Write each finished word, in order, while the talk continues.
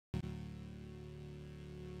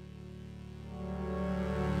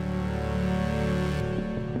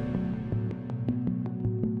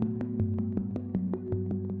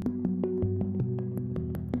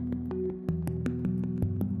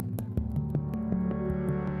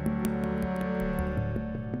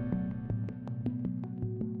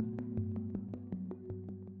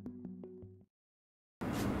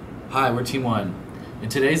Hi, we're Team 1. In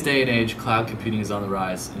today's day and age, cloud computing is on the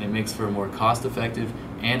rise, and it makes for a more cost-effective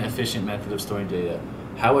and efficient method of storing data.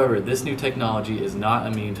 However, this new technology is not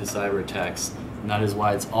immune to cyber attacks, and that is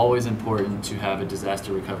why it's always important to have a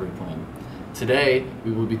disaster recovery plan. Today,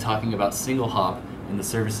 we will be talking about Single Hop and the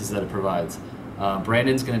services that it provides.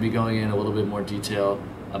 Brandon's going to be going in a little bit more detail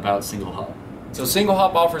about Single Hop. So Single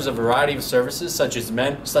Hop offers a variety of services such as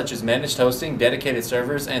managed hosting, dedicated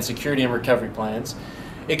servers, and security and recovery plans.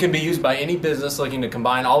 It can be used by any business looking to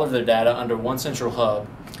combine all of their data under one central hub.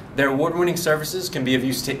 Their award-winning services can be of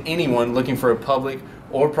use to anyone looking for a public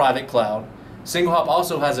or private cloud. Single Hop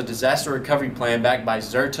also has a disaster recovery plan backed by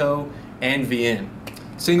Zerto and VN.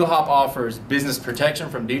 Single Hop offers business protection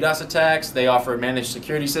from DDoS attacks. They offer a managed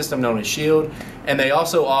security system known as Shield, and they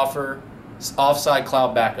also offer off-site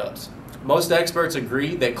cloud backups. Most experts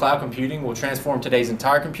agree that cloud computing will transform today's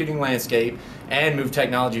entire computing landscape and move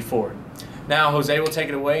technology forward. Now, Jose will take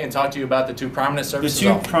it away and talk to you about the two prominent services. The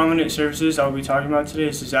two prominent services I will be talking about today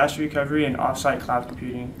is disaster recovery and off-site cloud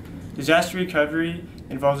computing. Disaster recovery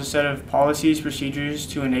involves a set of policies, procedures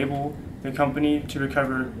to enable the company to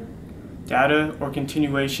recover data or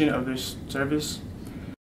continuation of their service.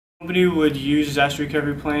 The company would use disaster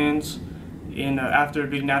recovery plans after a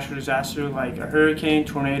big natural disaster like a hurricane,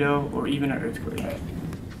 tornado, or even an earthquake.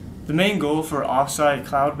 The main goal for off-site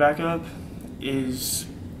cloud backup is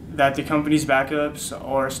that the company's backups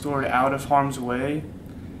are stored out of harm's way.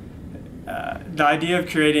 The idea of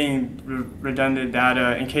creating redundant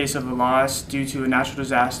data in case of a loss due to a natural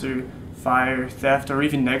disaster, fire, theft, or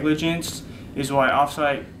even negligence is why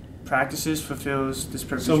off-site practices fulfills this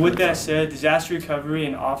purpose. So with that said, disaster recovery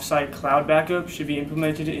and off-site cloud backup should be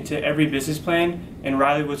implemented into every business plan, and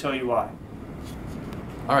Riley will tell you why.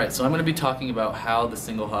 Alright, so I'm going to be talking about how the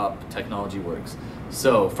Single Hop technology works.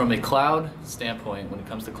 So from a cloud standpoint, when it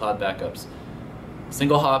comes to cloud backups,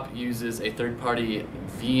 Single Hop uses a third-party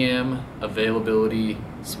VM availability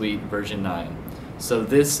suite version 9. So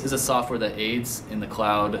this is a software that aids in the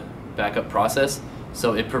cloud backup process.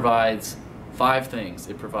 So it provides 5 things.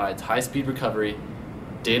 It provides high-speed recovery,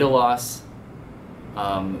 data loss,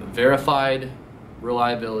 verified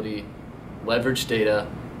reliability, leveraged data,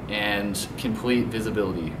 and complete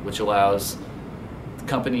visibility, which allows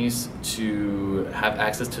companies to have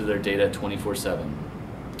access to their data 24/7.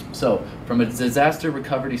 So from a disaster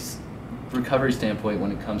recovery standpoint,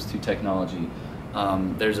 when it comes to technology,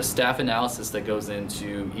 there's a staff analysis that goes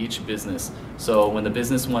into each business. So when the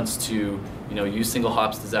business wants to use Single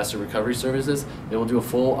Hop's disaster recovery services, they will do a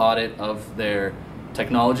full audit of their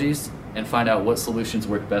technologies and find out what solutions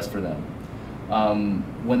work best for them.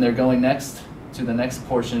 When they're going to the next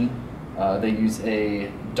portion, they use a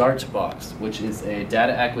DART box, which is a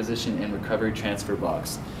data acquisition and recovery transfer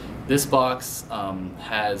box. This box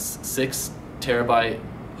has 6 terabyte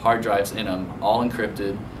hard drives in them, all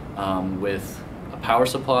encrypted, with a power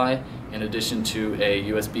supply in addition to a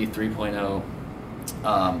USB 3.0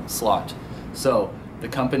 slot. So the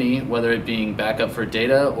company, whether it being backup for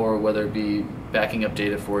data or whether it be backing up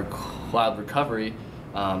data for cloud recovery,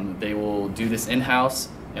 they will do this in-house,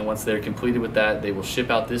 and once they're completed with that, they will ship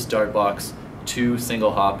out this DART box to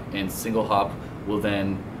Single Hop, and Single Hop will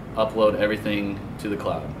then upload everything to the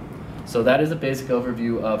cloud. So that is a basic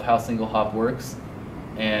overview of how Single Hop works,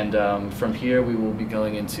 and from here we will be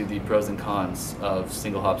going into the pros and cons of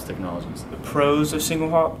Single Hop's technologies. The pros of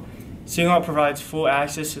Single Hop. Single Hop provides full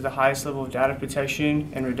access to the highest level of data protection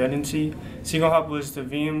and redundancy. Single Hop was the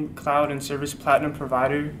VM Cloud and Service Platinum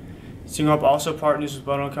provider. Single Hop also partners with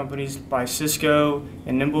well-known companies by Cisco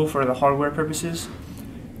and Nimble for the hardware purposes.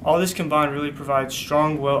 All this combined really provides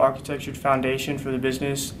strong, well-architectured foundation for the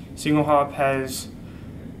business. Single Hop has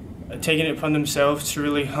taken it upon themselves to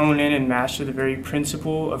really hone in and master the very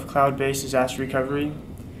principle of cloud-based disaster recovery.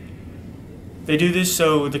 They do this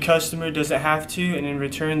so the customer doesn't have to, and in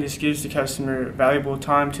return this gives the customer valuable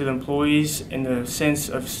time to the employees in the sense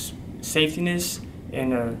of safetiness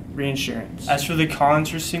and reinsurance. As for the cons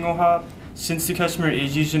for Single Hop, since the customer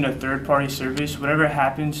is using a third-party service, whatever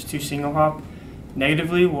happens to Single Hop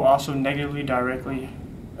negatively will also negatively directly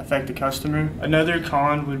affect the customer. Another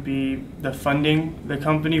con would be the funding. The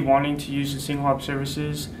company wanting to use the Single Hop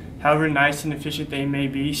services, however nice and efficient they may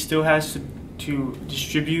be, still has to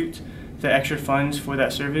distribute the extra funds for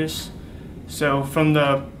that service. So from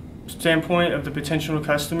the standpoint of the potential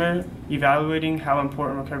customer, evaluating how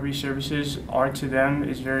important recovery services are to them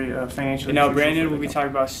is very financially. And now Brandon will be talking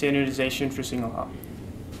about standardization for Single Hop.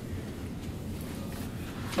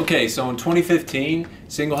 Okay, so in 2015,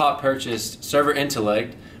 Single Hop purchased Server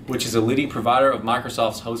Intellect, which is a leading provider of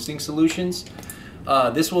Microsoft's hosting solutions.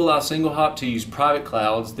 This will allow Single Hop to use private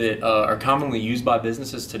clouds that are commonly used by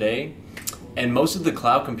businesses today. And most of the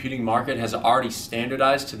cloud computing market has already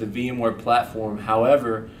standardized to the VMware platform.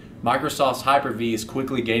 However, Microsoft's Hyper-V is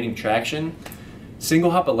quickly gaining traction.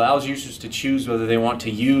 Single Hop allows users to choose whether they want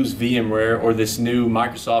to use VMware or this new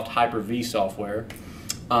Microsoft Hyper-V software.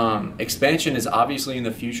 Expansion is obviously in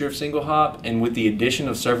the future of Single Hop, and with the addition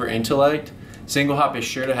of Server Intellect, Single Hop is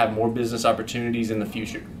sure to have more business opportunities in the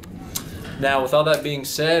future. Now, with all that being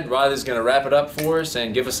said, Riley's going to wrap it up for us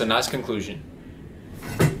and give us a nice conclusion.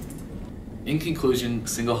 In conclusion,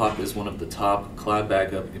 Single Hop is one of the top cloud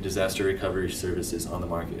backup and disaster recovery services on the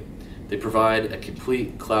market. They provide a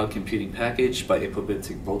complete cloud computing package by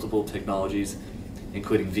implementing multiple technologies,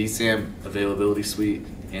 including vSAN, Availability Suite,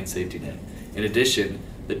 and SafetyNet. In addition,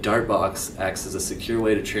 the Dart Box acts as a secure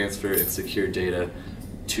way to transfer and secure data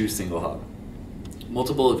to Single Hop.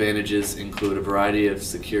 Multiple advantages include a variety of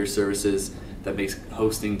secure services that makes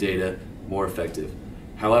hosting data more effective.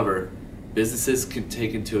 However, businesses can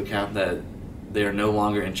take into account that they are no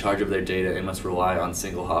longer in charge of their data and must rely on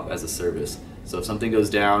Single Hop as a service. So if something goes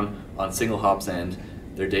down on Single Hop's end,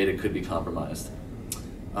 their data could be compromised.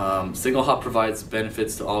 Single Hop provides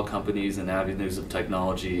benefits to all companies and avenues of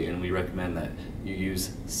technology, and we recommend that you use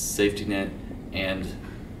SafetyNet and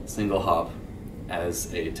Single Hop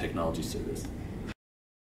as a technology service.